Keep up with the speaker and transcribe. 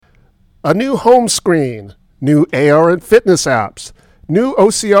a new home screen, new AR and fitness apps, new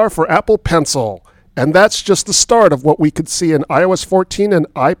OCR for Apple Pencil, and that's just the start of what we could see in iOS 14 and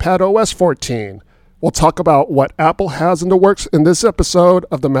iPadOS 14. We'll talk about what Apple has in the works in this episode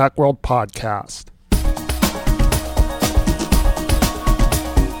of the Macworld Podcast.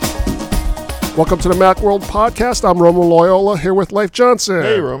 Welcome to the Macworld Podcast. I'm Roman Loyola here with Leif Johnson.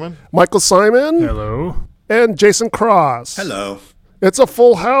 Hey, Roman. Michael Simon. Hello. And Jason Cross. Hello. It's a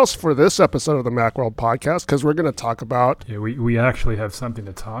full house for this episode of the Macworld Podcast because we're going to talk about... Yeah, we actually have something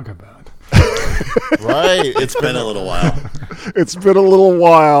to talk about. Right. It's been a little while. It's been a little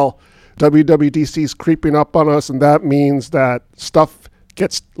while. WWDC's creeping up on us, and that means that stuff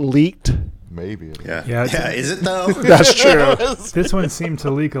gets leaked. Maybe. Yeah, is it though? That's true. This one seemed to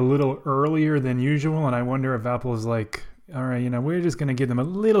leak a little earlier than usual, and I wonder if Apple is like, all right, we're just going to give them a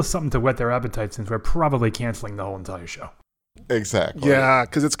little something to whet their appetite since we're probably canceling the whole entire show. Exactly. Yeah,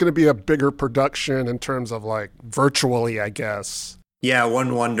 because it's going to be a bigger production in terms of like virtually, I guess. Yeah,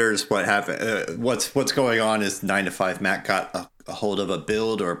 one wonders what happened. What's going on is 9 to 5 Mac got a hold of a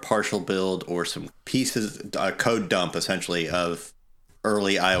build or a partial build or some pieces, a code dump essentially of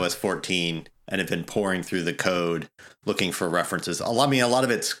early iOS 14 and have been pouring through the code looking for references. A lot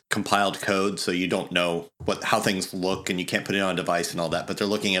of it's compiled code, so you don't know how things look and you can't put it on a device and all that, but they're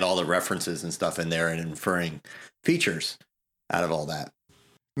looking at all the references and stuff in there and inferring features out of all that.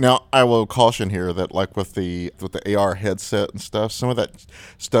 Now, I will caution here that like with the AR headset and stuff, some of that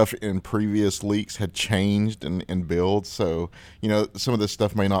stuff in previous leaks had changed in builds, so some of this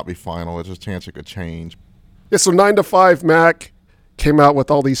stuff may not be final. There's a chance it could change. Yeah, so 9 to 5 Mac came out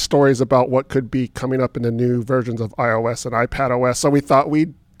with all these stories about what could be coming up in the new versions of iOS and iPadOS. So we thought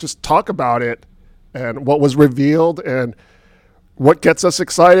we'd just talk about it and what was revealed and what gets us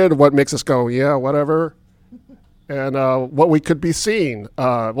excited, what makes us go, yeah, whatever, and what we could be seeing.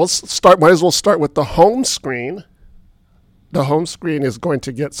 Might as well start with the home screen. The home screen is going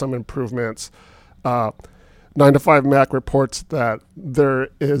to get some improvements. 9 to 5 Mac reports that there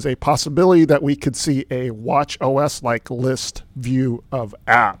is a possibility that we could see a watchOS-like list view of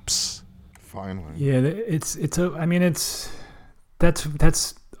apps. Finally. Yeah,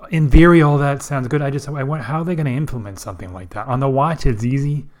 that's in theory, all that sounds good. I wonder how they're going to implement something like that. On the watch, it's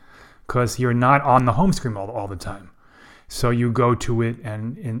easy because you're not on the home screen all the time. So you go to it,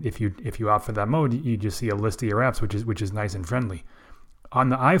 and if you opt for that mode, you just see a list of your apps, which is nice and friendly. On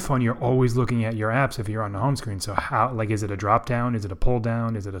the iPhone, you're always looking at your apps if you're on the home screen. So is it a drop down? Is it a pull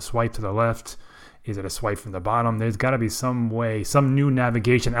down? Is it a swipe to the left? Is it a swipe from the bottom? There's got to be some new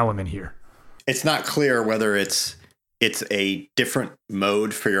navigation element here. It's not clear whether it's a different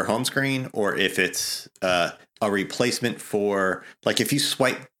mode for your home screen or if it's a replacement for, like, if you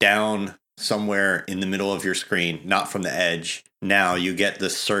swipe down somewhere in the middle of your screen, not from the edge. Now you get the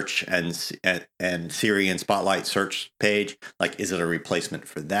search and Siri and Spotlight search page. Like, is it a replacement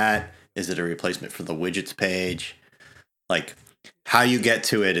for that? Is it a replacement for the widgets page? Like, how you get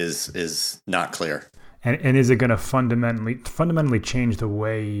to it is not clear. And is it going to fundamentally change the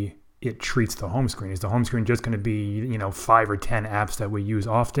way it treats the home screen? Is the home screen just going to be 5 or 10 apps that we use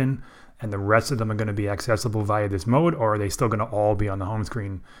often, and the rest of them are going to be accessible via this mode, or are they still going to all be on the home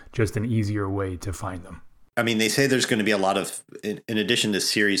screen, just an easier way to find them? I mean, they say there's going to be a lot of, in addition to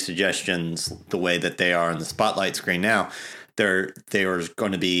Siri suggestions, the way that they are on the Spotlight screen now, there's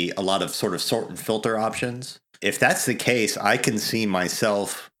going to be a lot of sort of sort and filter options. If that's the case, I can see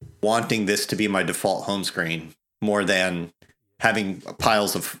myself wanting this to be my default home screen more than having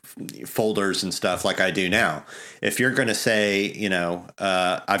piles of folders and stuff like I do now. If you're going to say,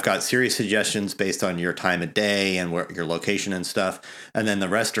 I've got Siri suggestions based on your time of day and your location and stuff, and then the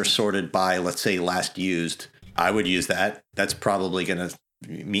rest are sorted by, let's say, last used, I would use that. That's probably going to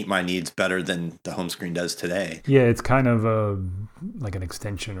meet my needs better than the home screen does today. Yeah, it's kind of like an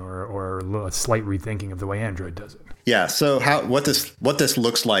extension or a slight rethinking of the way Android does it. Yeah, so what this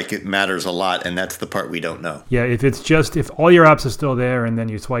looks like, it matters a lot, and that's the part we don't know. Yeah, if all your apps are still there and then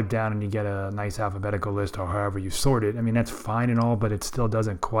you swipe down and you get a nice alphabetical list or however you sort it, I mean, that's fine and all, but it still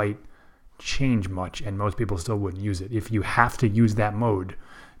doesn't quite change much, and most people still wouldn't use it. If you have to use that mode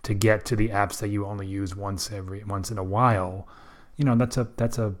to get to the apps that you only use once in a while, that's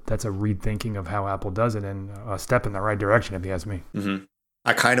a rethinking of how Apple does it, and a step in the right direction, if you ask me. Mm-hmm.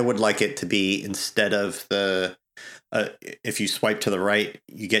 I kind of would like it to be, instead of the if you swipe to the right,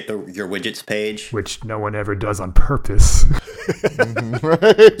 you get your widgets page, which no one ever does on purpose.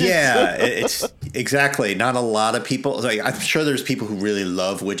 Right? Yeah, it's exactly. Not a lot of people. Like, I'm sure there's people who really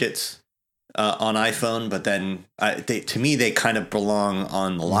love widgets on iPhone, but then to me they kind of belong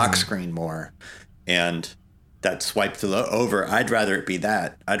on the lock screen more. And that swipe over. I'd rather it be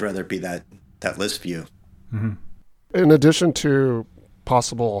that. I'd rather it be that list view. Mm-hmm. In addition to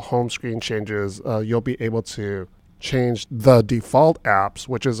possible home screen changes, you'll be able to change the default apps,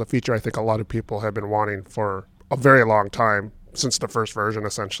 which is a feature I think a lot of people have been wanting for a very long time, since the first version,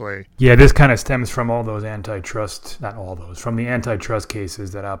 essentially. Yeah, this kind of stems from all those from the antitrust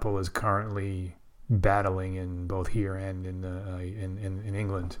cases that Apple is currently battling in both here and in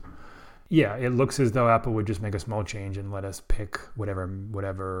England. Yeah, it looks as though Apple would just make a small change and let us pick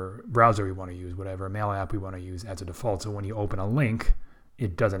whatever browser we want to use, whatever mail app we want to use as a default. So when you open a link,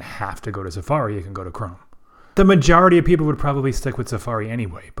 it doesn't have to go to Safari, it can go to Chrome. The majority of people would probably stick with Safari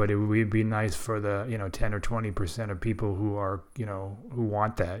anyway, but it would be nice for the 10 or 20% of people who are who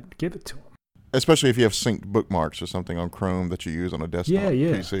want that, give it to them. Especially if you have synced bookmarks or something on Chrome that you use on a desktop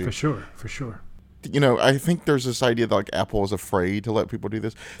PC. For sure. I think there's this idea that like Apple is afraid to let people do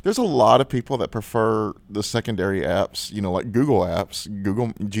this. There's a lot of people that prefer the secondary apps, like Google apps, Google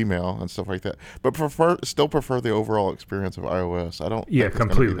Gmail and stuff like that, but still prefer the overall experience of iOS. I don't. Yeah, think it's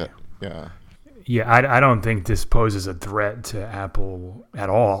completely. gonna be that. Yeah. Yeah, I don't think this poses a threat to Apple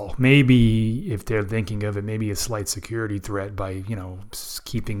at all. Maybe if they're thinking of it, maybe a slight security threat by,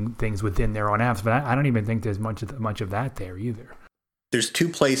 keeping things within their own apps. But I don't even think there's much of that there either. There's two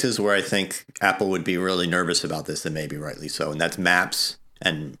places where I think Apple would be really nervous about this, and maybe rightly so, and that's Maps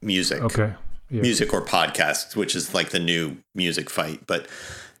and music. Okay. Yeah. Music or podcasts, which is like the new music fight. But,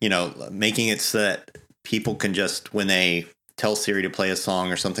 making it so that people can just, when they tell Siri to play a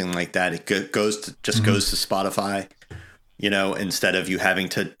song or something like that, it goes to Spotify, instead of you having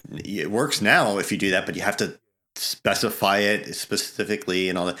to, it works now if you do that, but you have to specify it specifically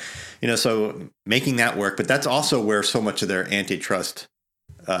and all that, so making that work. But that's also where so much of their antitrust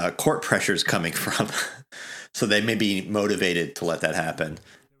court pressure is coming from. So they may be motivated to let that happen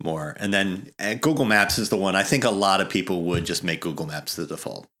more. And then Google Maps is the one I think a lot of people would just make Google Maps the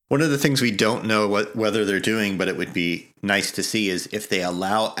default. One of the things we don't know whether they're doing, but it would be nice to see, is if they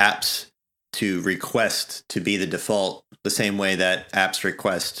allow apps to request to be the default the same way that apps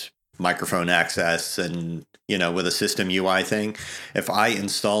request microphone access and, with a system UI thing. If I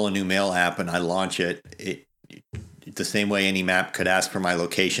install a new mail app and I launch it the same way any map could ask for my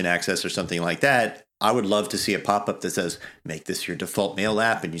location access or something like that, I would love to see a pop-up that says, make this your default mail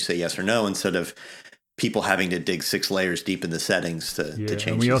app, and you say yes or no, instead of people having to dig 6 layers deep in the settings to change.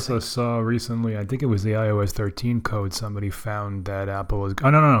 And we also saw recently, I think it was the iOS 13 code, somebody found that Apple was. Oh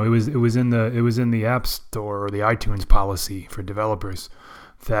no, it was in the App Store or the iTunes policy for developers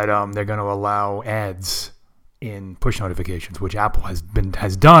that they're going to allow ads in push notifications, which Apple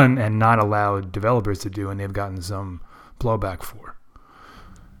has done and not allowed developers to do, and they've gotten some blowback for.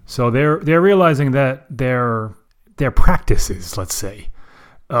 So they're realizing that their practices, let's say,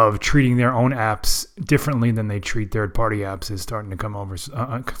 of treating their own apps differently than they treat third-party apps is starting to come under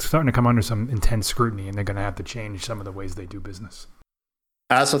some intense scrutiny, and they're going to have to change some of the ways they do business.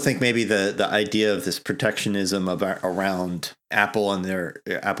 I also think maybe the idea of this protectionism around Apple and their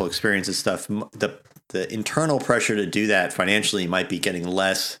Apple experience and stuff, the internal pressure to do that financially might be getting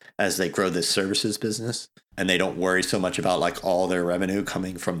less as they grow this services business, and they don't worry so much about like all their revenue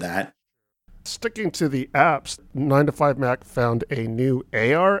coming from that. Sticking to the apps, 9to5Mac found a new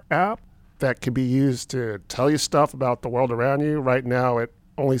AR app that can be used to tell you stuff about the world around you. Right now, it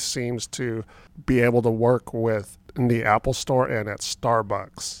only seems to be able to work with in the Apple Store and at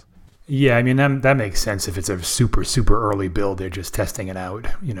Starbucks. Yeah, I mean, that makes sense if it's a super, super early build. They're just testing it out,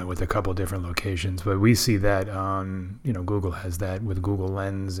 with a couple different locations. But we see that on, Google has that with Google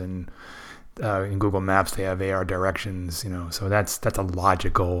Lens, and in Google Maps they have AR directions, so that's a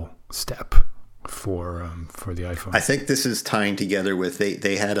logical step for the iPhone. I think this is tying together with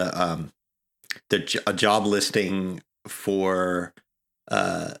they had a job listing for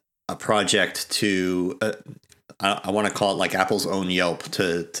a project to I want to call it like Apple's own Yelp,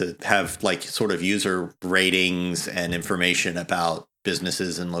 to have like sort of user ratings and information about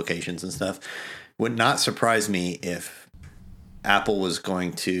businesses and locations and stuff. Would not surprise me if Apple was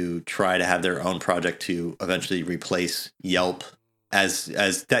going to try to have their own project to eventually replace Yelp, as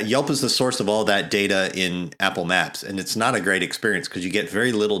that Yelp is the source of all that data in Apple Maps. And it's not a great experience because you get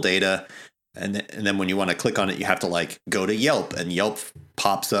very little data. And then when you want to click on it, you have to like go to Yelp, and Yelp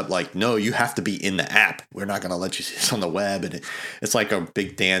pops up like, no, you have to be in the app. We're not going to let you see this on the web. And it's like a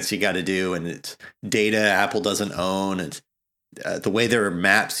big dance you got to do. And it's data Apple doesn't own. And the way their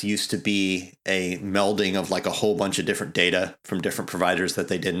maps used to be a melding of like a whole bunch of different data from different providers that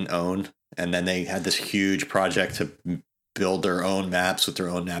they didn't own. And then they had this huge project to build their own maps with their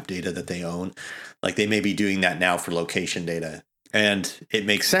own map data that they own. Like they may be doing that now for location data. And it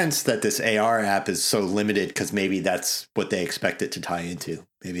makes sense that this AR app is so limited because maybe that's what they expect it to tie into.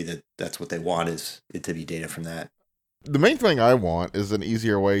 Maybe that's what they want, is it to be data from that. The main thing I want is an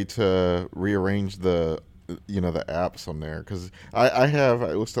easier way to rearrange the apps on there, because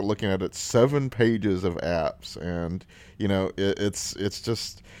I was looking at it, 7 pages of apps, and it's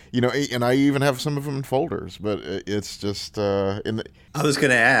just and I even have some of them in folders, but it's just I was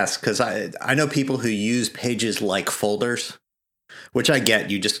going to ask, because I know people who use pages like folders, which I get.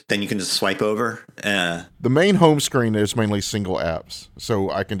 Then you can just swipe over. The main home screen is mainly single apps, so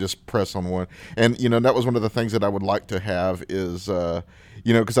I can just press on one. And that was one of the things that I would like to have is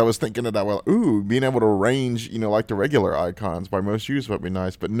because I was thinking that being able to arrange like the regular icons by most use would be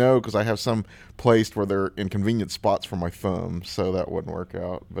nice, but no, because I have some placed where they're in convenient spots for my thumb, so that wouldn't work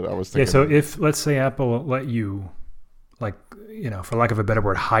out. But I was thinking, so if, let's say, Apple let you, for lack of a better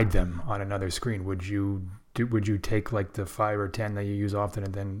word, hide them on another screen, would you take like the 5 or 10 that you use often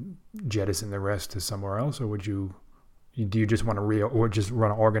and then jettison the rest to somewhere else, or do you just want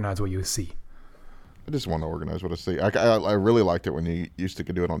to organize what you see? I just want to organize what I see. I really liked it when you used to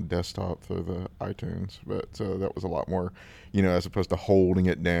do it on desktop through the iTunes, but that was a lot more, as opposed to holding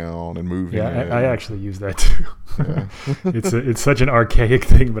it down and moving it. Yeah, I actually use that too. Yeah. It's such an archaic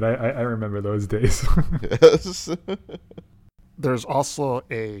thing, but I remember those days. Yes. There's also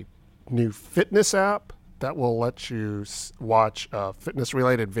a new fitness app that will let you watch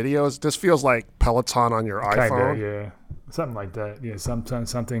fitness-related videos. This feels like Peloton on your iPhone. Kinda, yeah. Something like that. Yeah,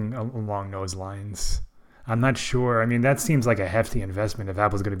 something along those lines. I'm not sure. I mean, that seems like a hefty investment if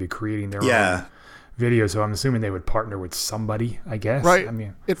Apple's going to be creating their own video. So I'm assuming they would partner with somebody, I guess. Right. I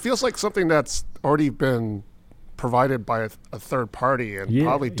mean, it feels like something that's already been provided by a third party and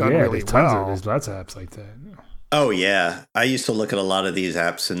probably done really well. There's lots of apps like that. Oh, yeah. I used to look at a lot of these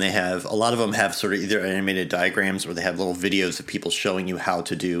apps, and a lot of them have sort of either animated diagrams or they have little videos of people showing you how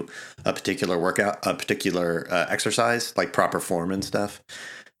to do a particular workout, a particular exercise, like proper form and stuff.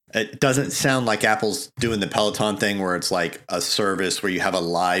 It doesn't sound like Apple's doing the Peloton thing where it's like a service where you have a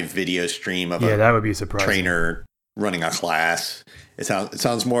live video stream of that would be surprising. Trainer running a class. It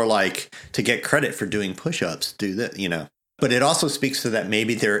sounds more like to get credit for doing push-ups, do that, But it also speaks to that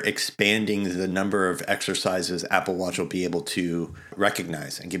maybe they're expanding the number of exercises Apple Watch will be able to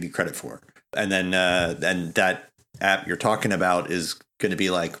recognize and give you credit for. And then that app you're talking about is going to be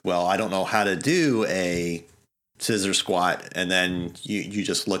like, well, I don't know how to do a scissor squat. And then you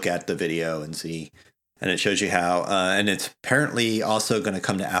just look at the video and see, and it shows you how. And it's apparently also going to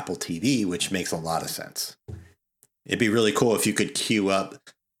come to Apple TV, which makes a lot of sense. It'd be really cool if you could queue up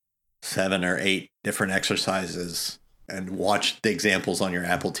 7 or 8 different exercises and watch the examples on your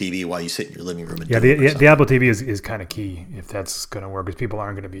Apple TV while you sit in your living room. The Apple TV is kind of key if that's going to work, because people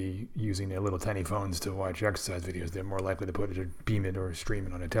aren't going to be using their little tiny phones to watch exercise videos. They're more likely to put it or beam it or stream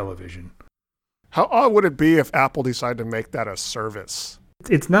it on a television. How odd would it be if Apple decided to make that a service?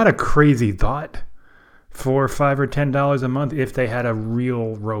 It's not a crazy thought for $5 or $10 a month if they had a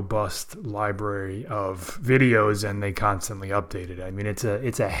real robust library of videos and they constantly update it. I mean, it's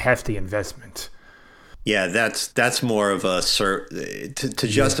a hefty investment. Yeah, that's more of a to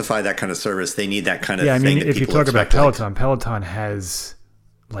justify that kind of service. They need that kind of thing. Yeah, I mean, that if you people talk about expect, Peloton has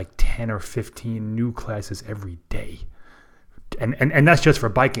like 10 or 15 new classes every day. And that's just for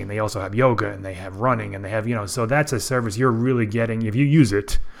biking. They also have yoga and they have running and they have, so that's a service you're really getting. If you use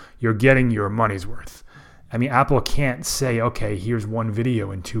it, you're getting your money's worth. I mean, Apple can't say, okay, here's one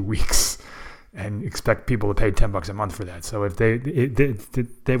video in 2 weeks and expect people to pay $10 a month for that. So if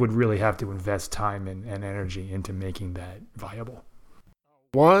they would really have to invest time and energy into making that viable.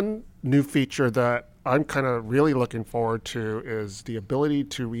 One new feature that I'm kind of really looking forward to is the ability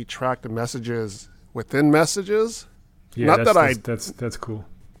to retract the messages within messages. Yeah, that's cool.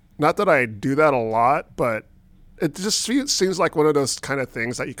 Not that I do that a lot, but it just seems like one of those kind of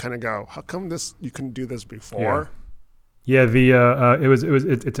things that you kind of go, how come you couldn't do this before? Yeah,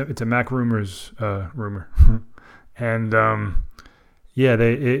 it's a Mac rumors rumor, and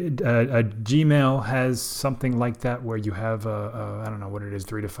Gmail has something like that where you have I don't know what it is,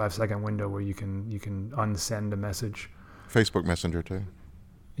 3 to 5 second window where you can unsend a message. Facebook Messenger too.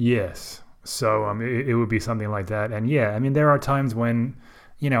 Yes, so it would be something like that, and I mean there are times when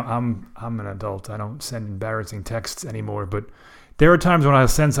I'm an adult, I don't send embarrassing texts anymore, but there are times when I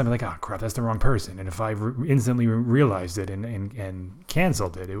send something like, oh crap, that's the wrong person. And if I instantly realized it and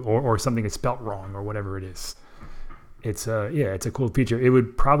canceled it, or something is spelt wrong or whatever it is, it's a cool feature. It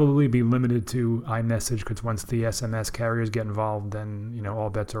would probably be limited to iMessage, because once the SMS carriers get involved, then all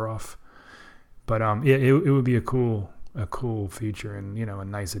bets are off. But it would be a cool feature and a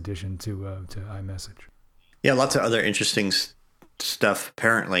nice addition to iMessage. Yeah, lots of other interesting stuff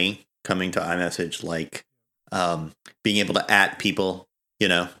apparently coming to iMessage, like being able to @ people,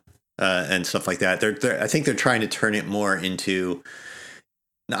 and stuff like that. I think they're trying to turn it more into,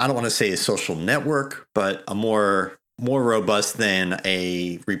 I don't want to say a social network, but a more robust than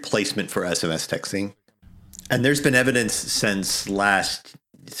a replacement for SMS texting. And there's been evidence since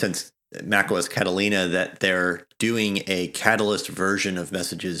macOS Catalina that they're doing a Catalyst version of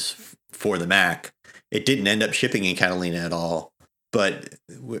messages for the Mac. It didn't end up shipping in Catalina at all, but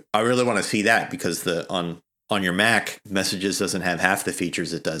I really want to see that, because on your Mac, Messages doesn't have half the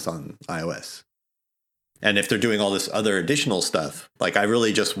features it does on iOS. And if they're doing all this other additional stuff, like, I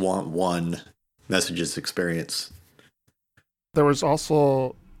really just want one Messages experience. There was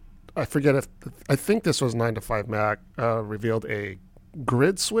also, I think this was 9 to 5 Mac, revealed a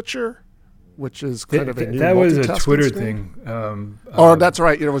grid switcher, which is kind of a new that was a multitasking Twitter screen. thing. That's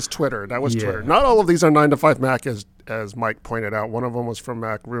right. It was Twitter. That was Twitter. Not all of these are 9 to 5 Mac, as Mike pointed out. One of them was from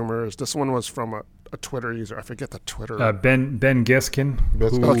Mac Rumors. This one was from a Twitter user. I forget the Twitter. Ben Geskin.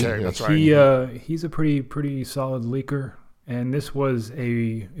 Okay, that's right. He's a pretty solid leaker, and this was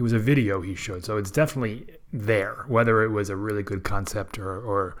a video he showed, so it's definitely there. Whether it was a really good concept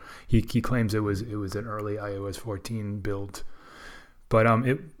or he claims it was an early iOS 14 build, but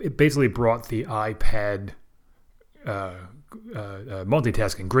it basically brought the iPad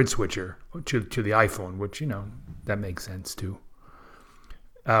multitasking grid switcher to the iPhone, which that makes sense too.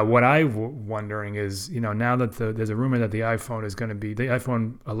 What I'm wondering is, now that there's a rumor that the iPhone is going to be, the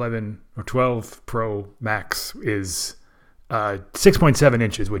iPhone 11 or 12 Pro Max is 6.7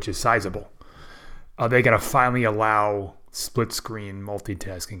 inches, which is sizable. Are they going to finally allow split screen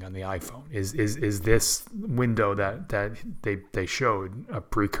multitasking on the iPhone? Is this window that they showed a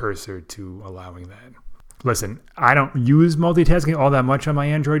precursor to allowing that? Listen, I don't use multitasking all that much on my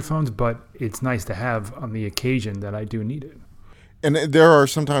Android phones, but it's nice to have on the occasion that I do need it. And there are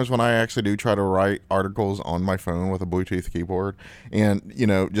some times when I actually do try to write articles on my phone with a Bluetooth keyboard. And,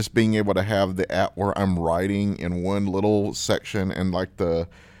 just being able to have the app where I'm writing in one little section and like the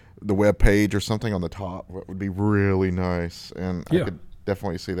web page or something on the top would be really nice. And I could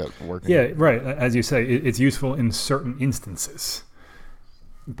definitely see that working. Yeah, right. As you say, it's useful in certain instances.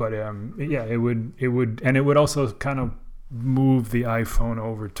 But it would also kind of move the iPhone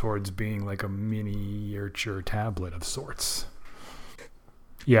over towards being like a miniature tablet of sorts.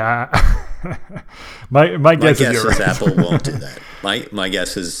 Yeah, my guess is Apple won't do that. My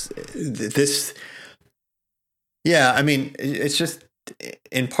guess is this. Yeah, I mean, it's just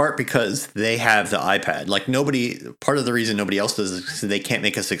in part because they have the iPad. Like, part of the reason nobody else does is because they can't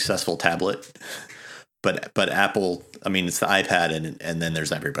make a successful tablet. But Apple, I mean, it's the iPad, and then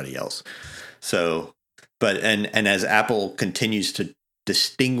there's everybody else. So, and as Apple continues to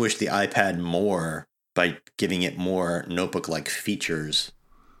distinguish the iPad more by giving it more notebook-like features,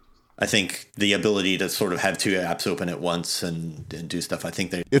 I think the ability to sort of have two apps open at once and do stuff,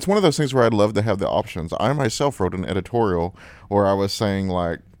 it's one of those things where I'd love to have the options. I myself wrote an editorial where I was saying,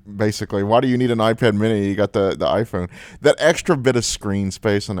 like, basically, why do you need an iPad mini? You got the iPhone. That extra bit of screen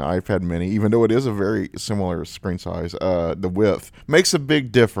space on the iPad mini, even though it is a very similar screen size, the width makes a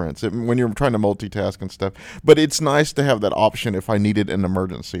big difference when you're trying to multitask and stuff. But it's nice to have that option if I needed an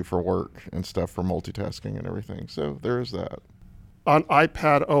emergency for work and stuff, for multitasking and everything. So there is that. On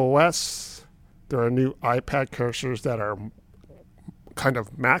iPadOS, there are new iPad cursors that are kind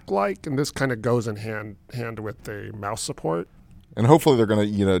of Mac-like, and this kind of goes in hand with the mouse support. And hopefully they're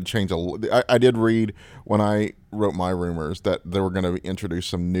going to, change I did read when I wrote my rumors that they were going to introduce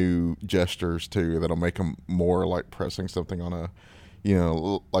some new gestures too that'll make them more like pressing something on a,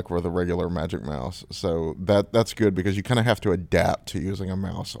 like with a regular Magic Mouse. So that's good, because you kind of have to adapt to using a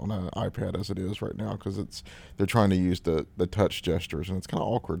mouse on an iPad as it is right now, because they're trying to use the touch gestures, and it's kind of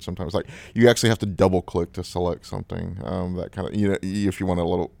awkward sometimes. Like, you actually have to double click to select something, that kind of, if you want a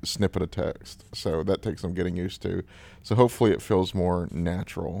little snippet of text. So that takes some getting used to. So hopefully it feels more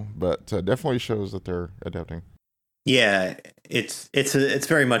natural, but definitely shows that they're adapting. Yeah, it's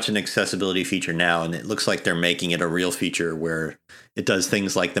very much an accessibility feature now, and it looks like they're making it a real feature where it does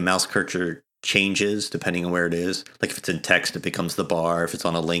things like the mouse cursor changes depending on where it is. Like, if it's in text, it becomes the bar. If it's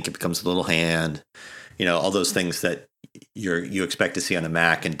on a link, it becomes the little hand. All those things that you expect to see on a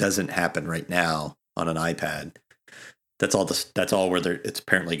Mac and doesn't happen right now on an iPad. That's all where it's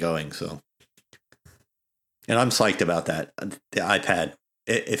apparently going. So, and I'm psyched about that. The iPad,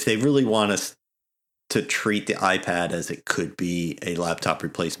 if they really want us to treat the iPad as it could be a laptop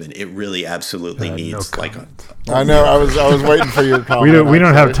replacement, it really absolutely needs I know. I was waiting for your comment. We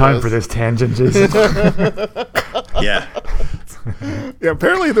don't have time for this tangent, Jason. Yeah. Yeah.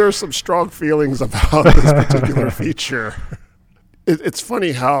 Apparently, there are some strong feelings about this particular feature. It's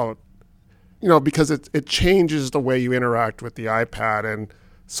funny how, because it changes the way you interact with the iPad, and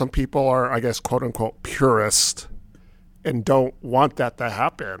some people are, I guess, quote unquote, purist and don't want that to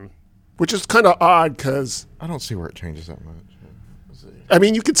happen, which is kind of odd because I don't see where it changes that much. I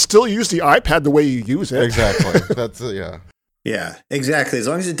mean, you could still use the iPad the way you use it. Exactly. That's yeah. Yeah, exactly. As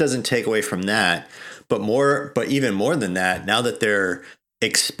long as it doesn't take away from that, but even more than that, now that they're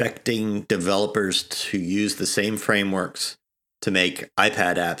expecting developers to use the same frameworks to make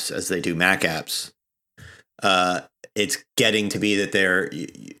iPad apps as they do Mac apps, it's getting to be that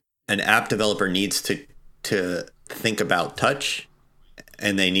an app developer needs to think about touch,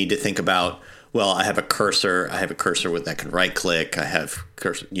 and they need to think about, well, I have a cursor with that can right click. I have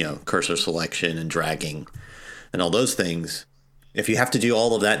cursor selection and dragging and all those things. If you have to do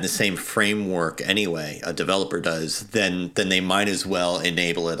all of that in the same framework anyway, a developer does, then they might as well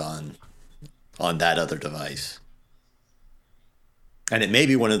enable it on that other device. And it may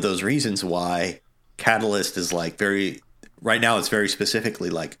be one of those reasons why Catalyst is right now it's very specifically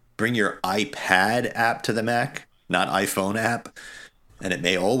like, bring your iPad app to the Mac, not iPhone app. And it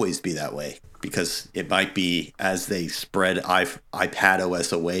may always be that way, because it might be as they spread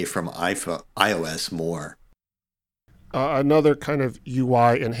iPadOS away from iOS more. Another kind of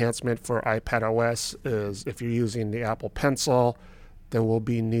UI enhancement for iPadOS is if you're using the Apple Pencil, there will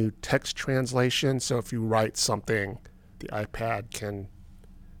be new text translation. So if you write something, the iPad can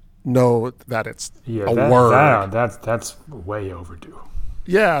know that it's a word. That's way overdue.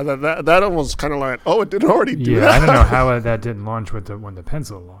 Yeah, that almost kind of like, it didn't already do that. Yeah, I don't know how that didn't launch when the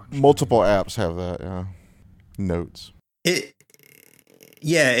Pencil launched. Multiple apps have that, yeah. Notes. It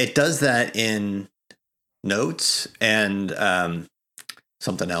does that in Notes and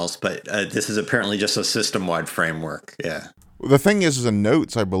something else, but this is apparently just a system-wide framework. Yeah. The thing is in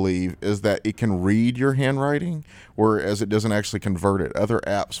Notes, I believe, is that it can read your handwriting, whereas it doesn't actually convert it. Other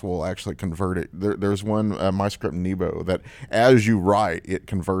apps will actually convert it. There's one, MyScript Nebo, that as you write, it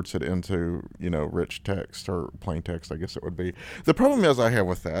converts it into, rich text or plain text, I guess it would be. The problem is I have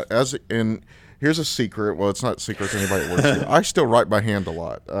with that, here's a secret. Well, it's not a secret to anybody that works here. I still write by hand a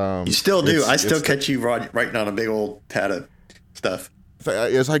lot. You still do. I still catch you writing on a big old pad of stuff.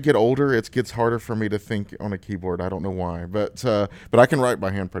 As I get older, it gets harder for me to think on a keyboard. I don't know why, but I can write by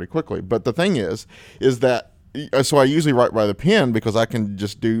hand pretty quickly. But the thing is that, so I usually write by the pen because I can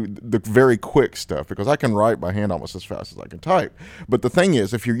just do the very quick stuff, because I can write by hand almost as fast as I can type. But the thing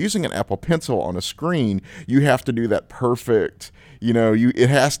is, if you're using an Apple Pencil on a screen, you have to do that perfect, it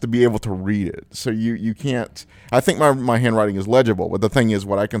has to be able to read it. So you can't, I think my handwriting is legible, but the thing is,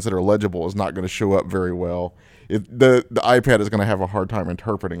 what I consider legible is not going to show up very well. The iPad is going to have a hard time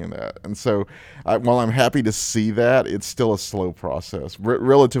interpreting in that. And so while I'm happy to see that, it's still a slow process,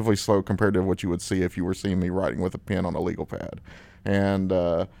 relatively slow compared to what you would see if you were seeing me writing with a pen on a legal pad. And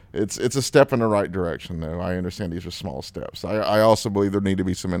it's a step in the right direction, though. I understand these are small steps. I also believe there need to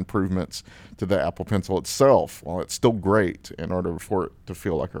be some improvements to the Apple Pencil itself. While it's still great in order for it to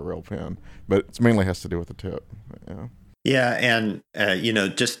feel like a real pen, but it mainly has to do with the tip. Yeah, and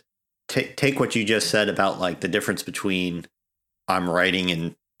just take what you just said about like the difference between I'm writing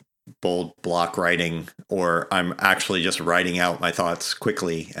in bold block writing or I'm actually just writing out my thoughts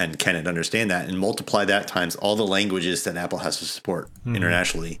quickly, and can it understand that, and multiply that times all the languages that Apple has to support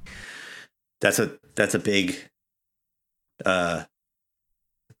internationally. That's a big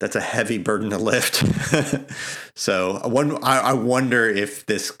that's a heavy burden to lift. So I wonder if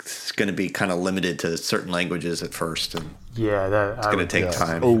this is going to be kind of limited to certain languages at first, and it's going to take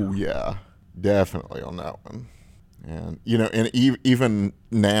time. Oh yeah, definitely on that one. And even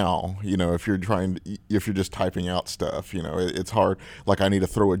now, if you're just typing out stuff, it's hard. Like I need to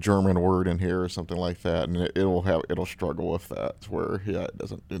throw a German word in here or something like that, and it'll struggle with that. Where it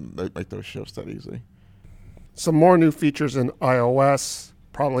doesn't make those shifts that easy. Some more new features in iOS,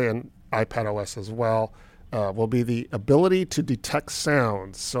 probably in iPadOS as well, will be the ability to detect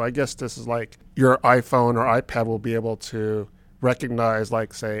sounds. So I guess this is like your iPhone or iPad will be able to recognize,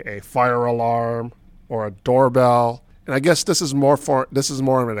 like, say, a fire alarm or a doorbell. And I guess this is more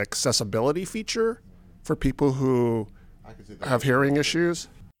of an accessibility feature for people who have hearing issues.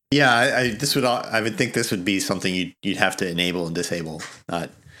 Yeah, I would think this would be something you'd have to enable and disable.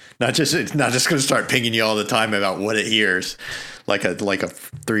 It's not just going to start pinging you all the time about what it hears, like a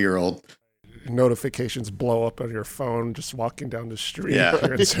 3-year-old. Notifications blow up on your phone just walking down the street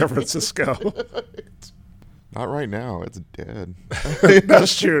here in San Francisco. Not right now. It's dead.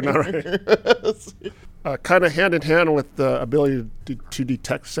 That's true. Not right. Kind of hand in hand with the ability to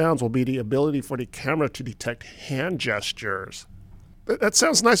detect sounds will be the ability for the camera to detect hand gestures. That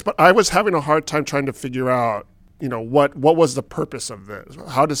sounds nice, but I was having a hard time trying to figure out what was the purpose of this?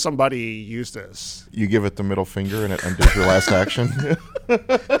 How does somebody use this? You give it the middle finger and it undoes your last action.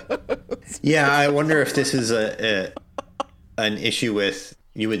 Yeah, I wonder if this is an issue with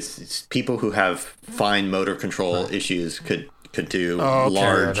people who have fine motor control issues could do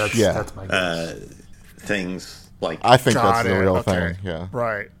large That's my guess. things like. I think that's the real thing. Yeah.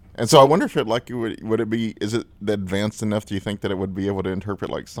 Right. And so I wonder if is it advanced enough, do you think, that it would be able to interpret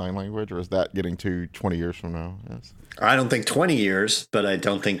like sign language, or is that getting to 20 years from now? Yes. I don't think 20 years, but I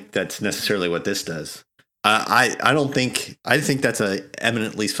don't think that's necessarily what this does. I think that's a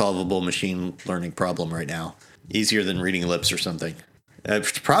eminently solvable machine learning problem right now. Easier than reading lips or something.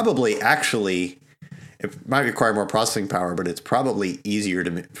 Probably actually, it might require more processing power, but it's probably easier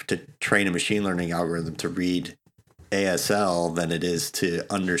to train a machine learning algorithm to read ASL than it is to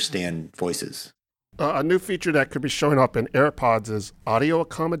understand voices. A new feature that could be showing up in AirPods is audio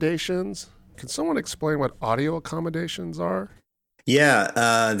accommodations. Can someone explain what audio accommodations are? Yeah,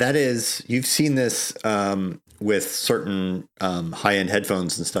 that is, you've seen this with certain high-end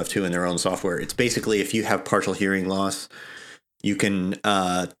headphones and stuff too in their own software. It's basically if you have partial hearing loss, you can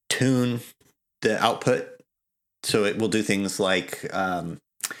tune the output so it will do things like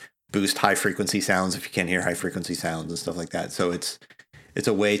boost high frequency sounds if you can't hear high frequency sounds and stuff like that. So it's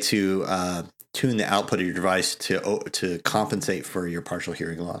a way to tune the output of your device to compensate for your partial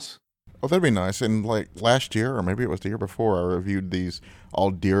hearing loss. Oh, that'd be nice. And like last year, or maybe it was the year before, I reviewed these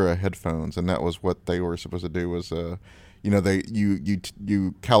Aldera headphones, and that was what they were supposed to do. Was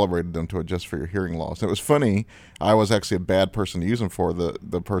you calibrated them to adjust for your hearing loss. And it was funny. I was actually a bad person to use them for,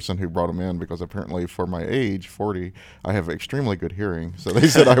 the person who brought them in, because apparently for my age, 40, I have extremely good hearing. So they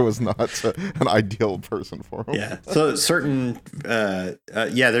said I was not an ideal person for them. Yeah. So certain,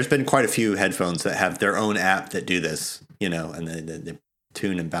 there's been quite a few headphones that have their own app that do this, and they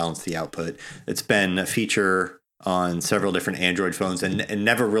tune and balance the output. It's been a feature on several different Android phones and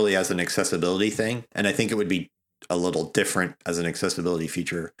never really as an accessibility thing. And I think it would be a little different as an accessibility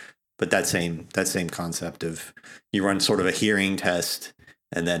feature, but that same concept of you run sort of a hearing test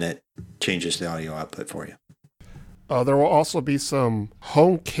and then it changes the audio output for you. There will also be some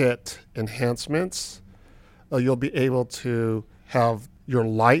HomeKit enhancements. You'll be able to have your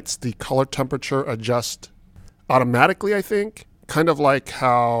lights, the color temperature adjust automatically, I think. Kind of like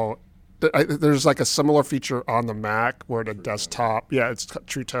how there's like a similar feature on the Mac where the desktop, it's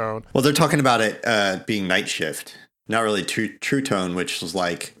True Tone. Well, they're talking about it being night shift, not really True Tone, which is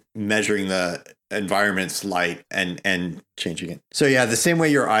like measuring the environment's light and changing it. So yeah, the same way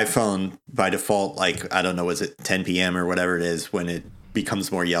your iPhone by default, like, I don't know, is it 10 p.m. or whatever it is when it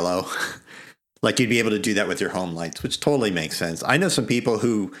becomes more yellow? Like you'd be able to do that with your home lights, which totally makes sense. I know some people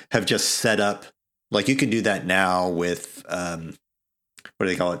who have just set up, like you can do that now with, what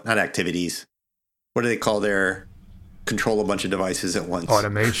do they call it? Not activities. What do they call their control a bunch of devices at once?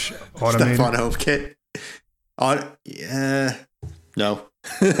 Automation. Stuff on HomeKit. No.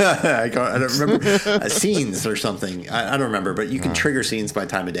 I don't remember. Scenes or something. I don't remember, but you can trigger scenes by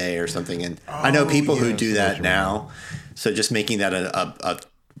time of day or something. And I know people who do that now. So just making that a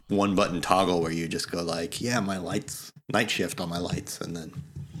one button toggle where you just go like, my lights, night shift on my lights, and then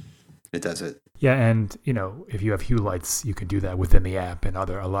it does it. Yeah, and if you have Hue lights, you can do that within the app, and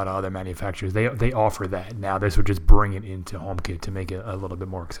a lot of other manufacturers they offer that now. This would just bring it into HomeKit to make it a little bit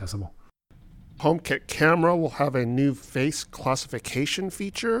more accessible. HomeKit camera will have a new face classification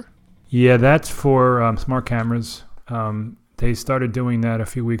feature. Yeah, that's for smart cameras. They started doing that a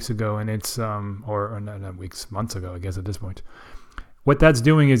few weeks ago, and it's months ago, I guess at this point. What that's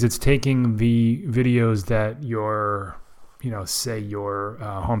doing is it's taking the videos that your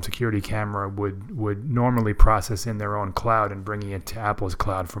home security camera would normally process in their own cloud and bringing it to Apple's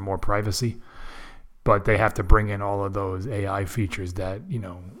cloud for more privacy. But they have to bring in all of those AI features that,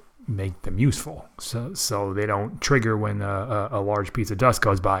 make them useful. So they don't trigger when a large piece of dust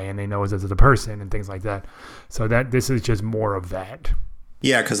goes by and they know it's a person and things like that. So this is just more of that.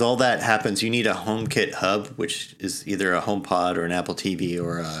 Yeah, because all that happens. You need a HomeKit hub, which is either a HomePod or an Apple TV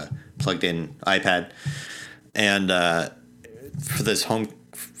or a plugged-in iPad. And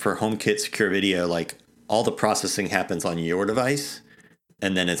for HomeKit secure video, like all the processing happens on your device,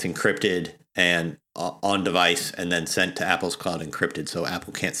 and then it's encrypted and on device, and then sent to Apple's cloud encrypted, so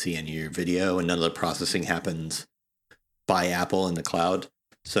Apple can't see any of your video, and none of the processing happens by Apple in the cloud.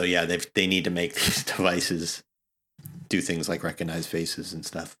 So yeah, they need to make these devices do things like recognize faces and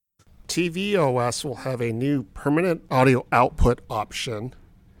stuff. tvOS will have a new permanent audio output option,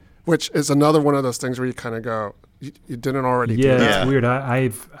 which is another one of those things where you kind of go, you didn't already do that. Yeah, it's weird.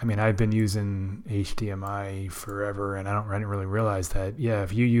 I've been using HDMI forever, and I didn't really realize that. Yeah,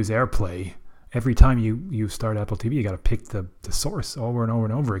 if you use AirPlay, Every time you start Apple TV, you got to pick the source over and over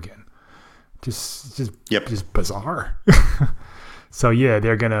and over again. Just bizarre. So yeah,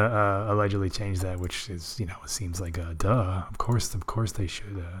 they're gonna allegedly change that, which is, it seems like a duh. Of course they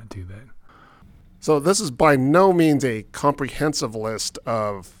should do that. So this is by no means a comprehensive list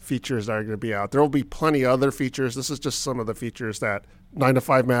of features that are going to be out. There will be plenty of other features. This is just some of the features that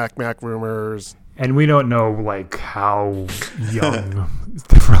 9to5Mac, Mac Rumors. And we don't know how young,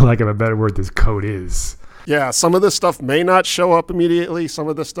 for lack of a better word, this code is. Yeah, some of this stuff may not show up immediately. Some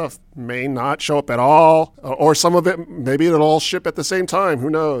of this stuff may not show up at all. Or some of it, maybe it'll all ship at the same time. Who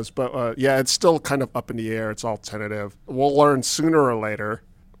knows? But yeah, it's still kind of up in the air. It's all tentative. We'll learn sooner or later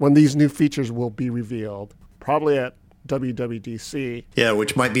when these new features will be revealed, probably at WWDC. Yeah,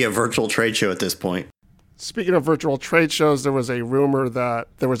 which might be a virtual trade show at this point. Speaking of virtual trade shows, there was a rumor that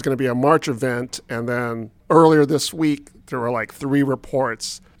there was going to be a March event, and then earlier this week, there were like 3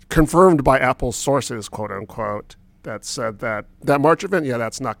 reports confirmed by Apple sources, quote unquote, that said that March event,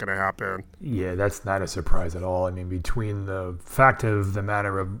 that's not going to happen. Yeah, that's not a surprise at all. I mean, between the fact of the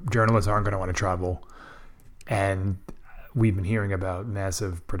matter of journalists aren't going to want to travel, and we've been hearing about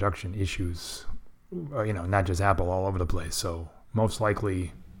massive production issues, not just Apple, all over the place. So most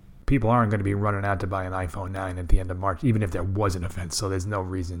likely people aren't going to be running out to buy an iPhone 9 at the end of March, even if there was an event. So there's no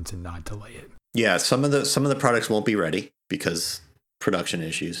reason to not delay it. Yeah, some of the products won't be ready because production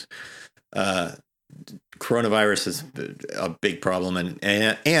issues. Coronavirus is a big problem,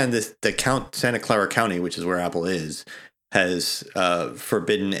 and the Santa Clara County, which is where Apple is, has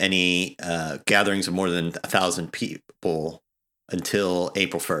forbidden any gatherings of more than 1,000 people until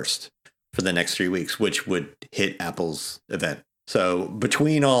April 1st for the next 3 weeks, which would hit Apple's event. So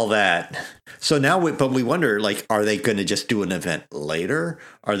between all that, but we wonder, are they going to just do an event later?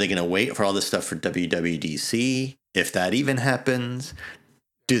 Are they going to wait for all this stuff for WWDC? If that even happens,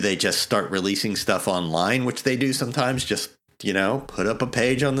 do they just start releasing stuff online, which they do sometimes, just, put up a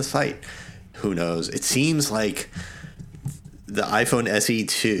page on the site? Who knows? It seems like the iPhone SE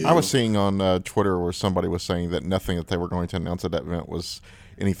 2. I was seeing on Twitter where somebody was saying that nothing that they were going to announce at that event was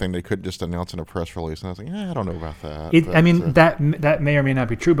anything they could just announce in a press release. And I was like, I don't know about that. That may or may not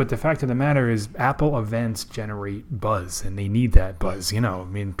be true, but the fact of the matter is Apple events generate buzz, and they need that buzz.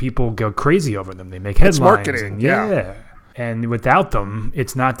 People go crazy over them. They make headlines. It's marketing, yeah. And without them,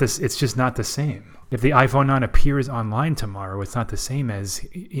 it's just not the same. If the iPhone 9 appears online tomorrow, it's not the same as,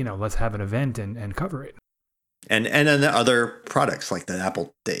 let's have an event and cover it. And then the other products like the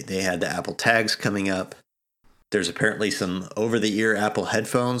Apple, they had the Apple tags coming up. There's apparently some over-the-ear Apple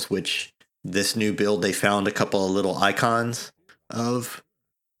headphones, which this new build they found a couple of little icons of.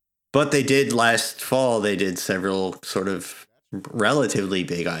 But they did last fall, they did several sort of relatively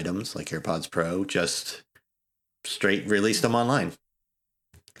big items like AirPods Pro, just straight released them online.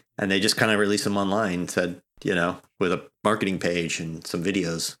 And they just kind of released them online, said, with a marketing page and some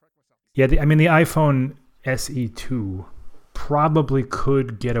videos. Yeah, the iPhone SE2 probably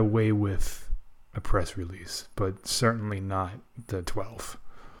could get away with a press release, but certainly not the 12.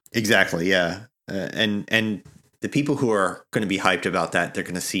 Exactly, yeah. And the people who are going to be hyped about that, they're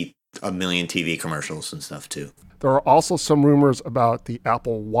going to see a million TV commercials and stuff too. There are also some rumors about the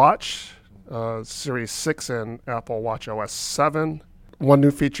Apple Watch, Series 6 and Apple Watch OS 7. One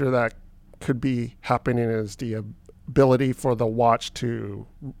new feature that could be happening is the ability for the watch to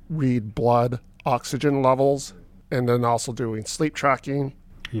read blood oxygen levels, and then also doing sleep tracking.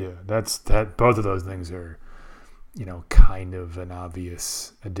 Yeah, that. Both of those things are, kind of an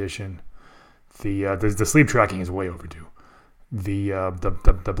obvious addition. The sleep tracking is way overdue.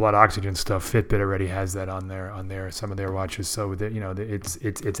 The blood oxygen stuff, Fitbit already has that on their some of their watches, so that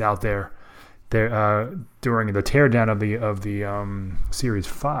it's out there. During the teardown of the Series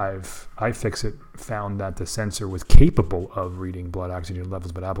 5, iFixit found that the sensor was capable of reading blood oxygen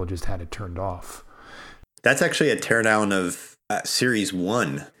levels, but Apple just had it turned off. That's actually a teardown of Series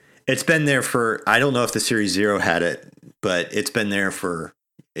 1. It's been there for, I don't know if the Series 0 had it, but it's been there for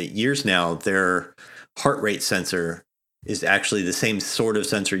years now. Their heart rate sensor is actually the same sort of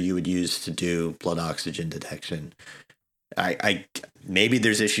sensor you would use to do blood oxygen detection. I maybe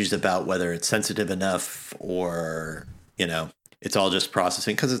there's issues about whether it's sensitive enough or, it's all just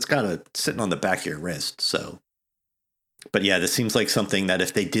processing because it's got it sitting on the back of your wrist. So, but yeah, this seems like something that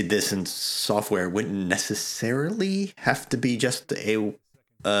if they did this in software, wouldn't necessarily have to be just a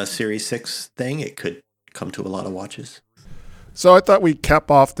Series 6 thing. It could come to a lot of watches. So I thought we'd cap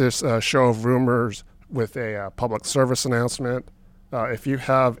off this show of rumors with a public service announcement. If you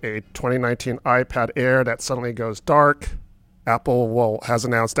have a 2019 iPad Air that suddenly goes dark, Apple has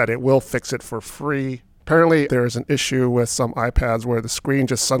announced that it will fix it for free Apparently, there's an issue with some iPads where the screen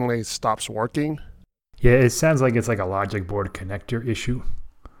just suddenly stops working. Yeah, it sounds like it's like a logic board connector issue.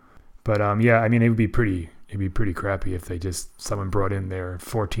 But yeah, I mean, it'd be pretty crappy if someone brought in their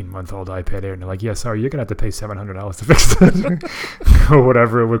 14-month-old iPad Air and they're like, yeah, sorry, you're gonna have to pay $700 to fix it, or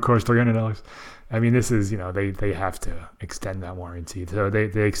whatever it would cost $300. I mean, this is, they have to extend that warranty. So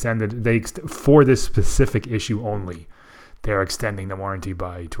for this specific issue only, they're extending the warranty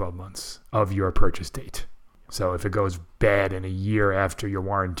by 12 months of your purchase date. So if it goes bad in a year after your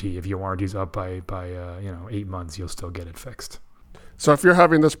warranty, if your warranty's up by 8 months, you'll still get it fixed. So if you're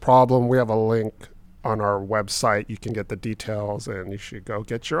having this problem, we have a link on our website. You can get the details, and you should go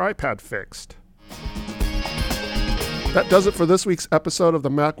get your iPad fixed. That does it for this week's episode of the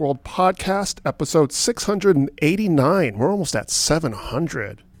Macworld Podcast, episode 689. We're almost at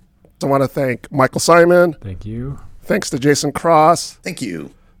 700. I want to thank Michael Simon. Thank you. Thanks to Jason Cross. Thank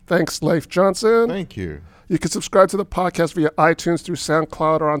you. Thanks, Leif Johnson. Thank you. You can subscribe to the podcast via iTunes, through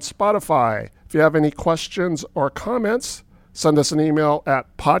SoundCloud, or on Spotify. If you have any questions or comments, send us an email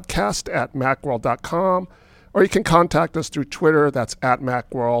at podcast@macworld.com, or you can contact us through Twitter, that's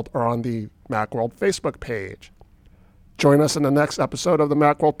 @Macworld, or on the Macworld Facebook page. Join us in the next episode of the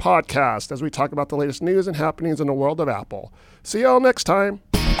Macworld Podcast as we talk about the latest news and happenings in the world of Apple. See y'all next time.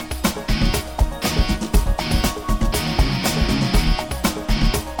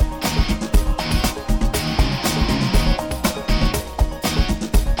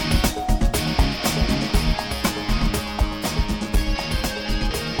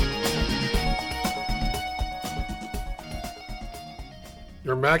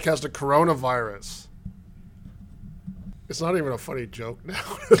 Your Mac has the coronavirus. It's not even a funny joke now.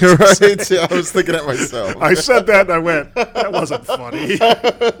 Right? I was thinking it myself. I said that and I went, that wasn't funny.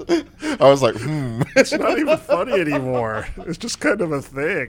 I was like, It's not even funny anymore. It's just kind of a thing.